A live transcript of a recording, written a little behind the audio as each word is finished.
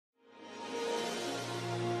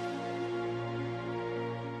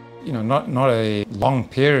not a long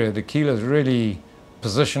period, Aquila's really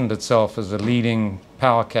positioned itself as a leading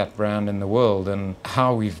power cat brand in the world, and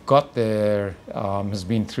how we've got there has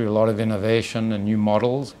been through a lot of innovation and new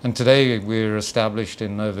models. And today we're established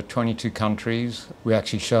in over 22 countries. We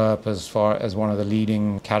actually show up as far as one of the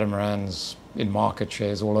leading catamarans in market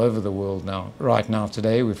shares all over the world now. Right now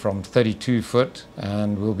today we're from 32 foot,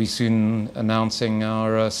 and we'll be soon announcing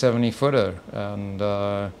our 70-footer,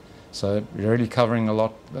 and so we're really covering a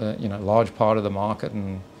lot, large part of the market,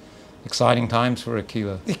 and exciting times for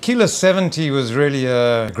Aquila. The Aquila 70 was really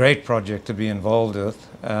a great project to be involved with,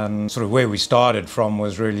 and sort of where we started from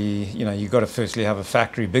was really, you've got to firstly have a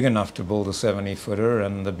factory big enough to build a 70-footer,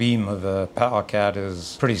 and the beam of a power cat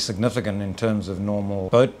is pretty significant in terms of normal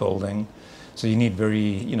boat building. So you need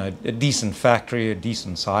a decent factory, a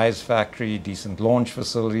decent size factory, decent launch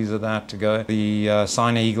facilities of that to go. The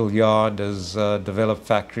Sayil Yacht has developed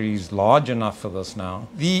factories large enough for this now.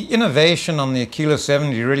 The innovation on the Aquila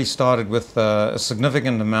 70 really started with a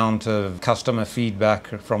significant amount of customer feedback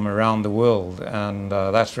from around the world, and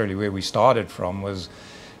that's really where we started from, was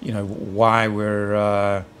why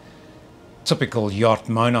we're typical yacht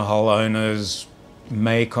monohull owners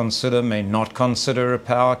may not consider a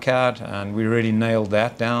power cat, and we really nailed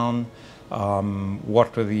that down.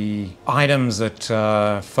 What were the items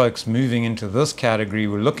that folks moving into this category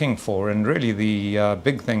were looking for, and really the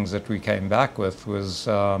big things that we came back with was,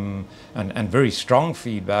 and very strong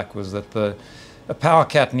feedback, was that a power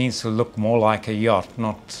cat needs to look more like a yacht,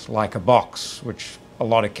 not like a box, which a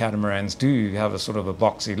lot of catamarans do have a sort of a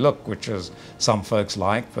boxy look, which is some folks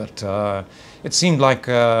like, but it seemed like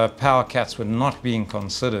power cats were not being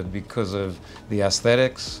considered because of the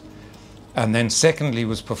aesthetics. And then secondly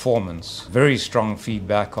was performance. Very strong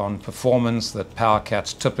feedback on performance, that power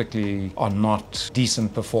cats typically are not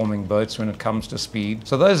decent performing boats when it comes to speed.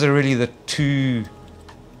 So those are really the two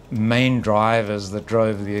main drivers that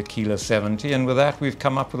drove the Aquila 70, and with that we've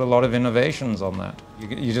come up with a lot of innovations on that.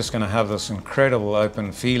 You're just going to have this incredible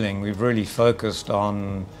open feeling. We've really focused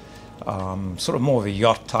on sort of more of a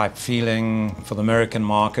yacht type feeling. For the American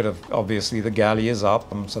market, obviously the galley is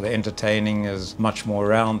up, so the entertaining is much more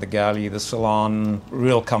around the galley, the salon,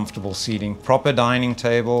 real comfortable seating, proper dining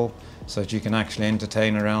table so that you can actually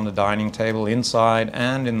entertain around the dining table inside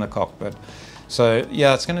and in the cockpit. So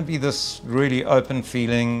yeah, it's going to be this really open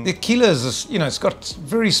feeling. The Aquila is, it's got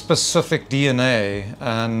very specific DNA,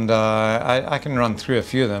 and I can run through a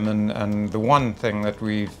few of them. And the one thing that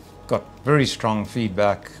we've got very strong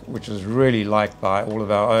feedback, which is really liked by all of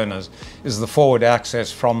our owners, is the forward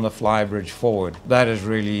access from the flybridge forward. That is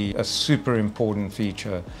really a super important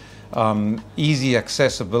feature. Easy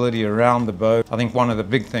accessibility around the boat. I think one of the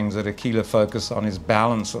big things that Aquila focus on is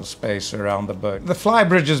balance of space around the boat. The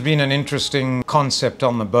flybridge has been an interesting concept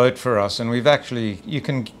on the boat for us, and you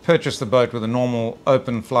can purchase the boat with a normal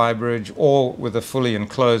open flybridge or with a fully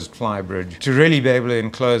enclosed flybridge. To really be able to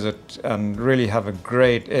enclose it and really have a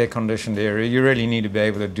great air-conditioned area, you really need to be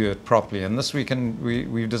able to do it properly. And this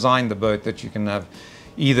we've designed the boat that you can have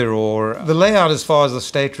either or. The layout, as far as the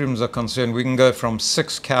staterooms are concerned, we can go from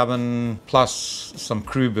 6 cabin plus some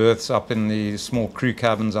crew berths up in the small crew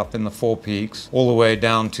cabins up in the forepeaks, all the way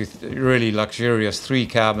down to really luxurious 3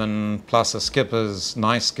 cabin plus a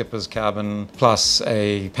nice skipper's cabin, plus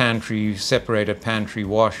a separated pantry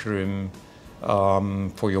washroom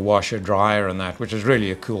for your washer dryer and that, which is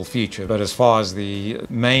really a cool feature. But as far as the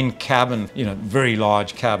main cabin, very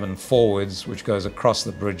large cabin forwards, which goes across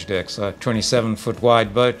the bridge deck. So 27-foot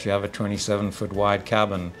wide boat, you have a 27-foot wide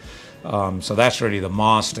cabin. So that's really the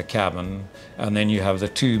master cabin. And then you have the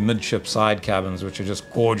 2 midship side cabins, which are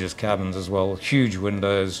just gorgeous cabins as well. Huge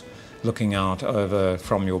windows looking out over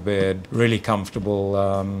from your bed. Really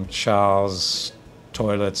comfortable showers,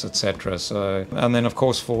 toilets, etc. So, and then of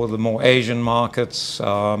course for the more Asian markets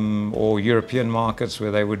or European markets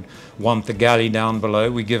where they would want the galley down below,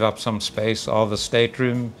 we give up some space of the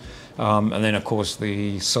stateroom. And then of course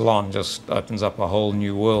the salon just opens up a whole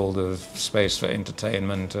new world of space for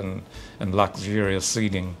entertainment and luxurious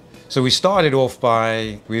seating. So we started off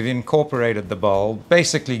we've incorporated the bulb.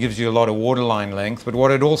 Basically gives you a lot of waterline length, but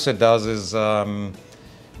what it also does is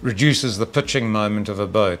reduces the pitching moment of a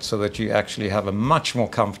boat so that you actually have a much more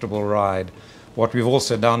comfortable ride. What we've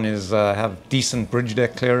also done is have decent bridge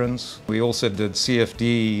deck clearance. We also did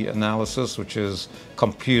CFD analysis, which is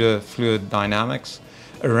computer fluid dynamics,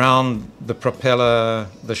 around the propeller,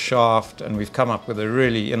 the shaft, and we've come up with a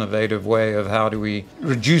really innovative way of how do we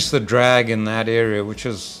reduce the drag in that area, which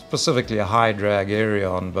is specifically a high drag area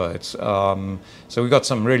on boats. So we've got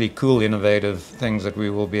some really cool innovative things that we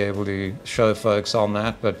will be able to show folks on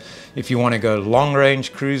that. But if you want to go long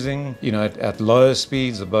range cruising, you know, at lower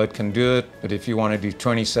speeds, the boat can do it. But if you want to do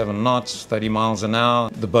 27 knots, 30 miles an hour,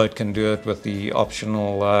 the boat can do it with the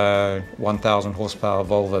optional 1,000 horsepower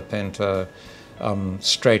Volvo Penta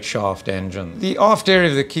straight shaft engine. The aft area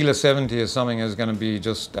of the Aquila 70 is something that's going to be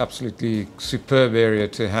just absolutely superb area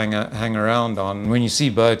to hang around on. When you see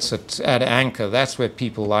boats at anchor, that's where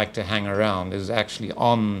people like to hang around, is actually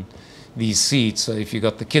on these seats. So if you've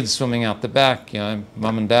got the kids swimming out the back, you know,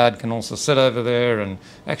 mum and dad can also sit over there, and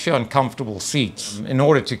actually on comfortable seats. In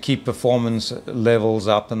order to keep performance levels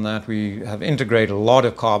up and that, we have integrated a lot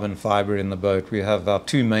of carbon fiber in the boat. We have our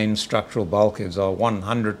two main structural bulkheads are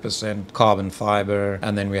 100% carbon fiber,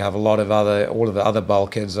 and then we have a lot of all of the other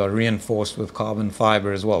bulkheads are reinforced with carbon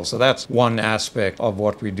fiber as well. So that's one aspect of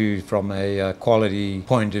what we do from a quality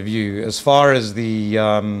point of view. As far as the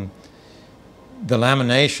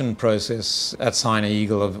lamination process at Sayil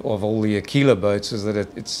Eagle of all the Aquila boats is that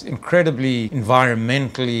it's incredibly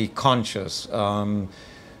environmentally conscious.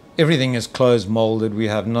 Everything is closed molded. We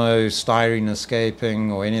have no styrene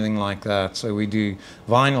escaping or anything like that. So we do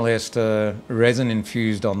vinyl ester, resin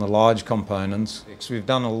infused on the large components. We've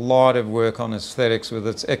done a lot of work on aesthetics with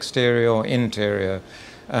its exterior or interior.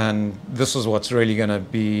 And this is what's really going to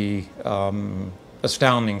be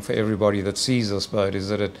astounding for everybody that sees this boat, is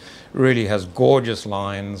that it really has gorgeous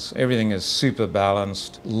lines. Everything is super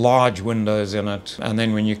balanced, large windows in it. And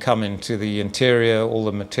then when you come into the interior, all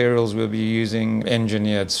the materials we'll be using,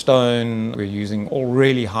 engineered stone, we're using all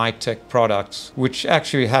really high-tech products, which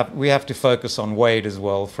actually we have to focus on weight as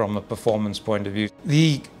well from a performance point of view.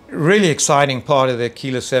 The really exciting part of the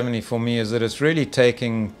Aquila 70 for me is that it's really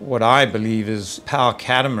taking what I believe is power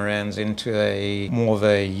catamarans into a more of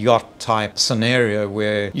a yacht type scenario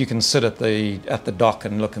where you can sit at the dock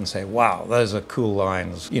and look and say, wow, those are cool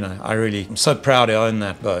lines. You know, I'm so proud to own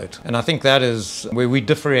that boat. And I think that is where we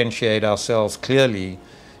differentiate ourselves clearly,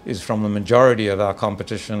 is from the majority of our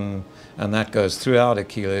competition, and that goes throughout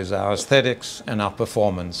Aquila, is our aesthetics and our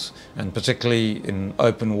performance, and particularly in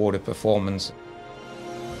open water performance.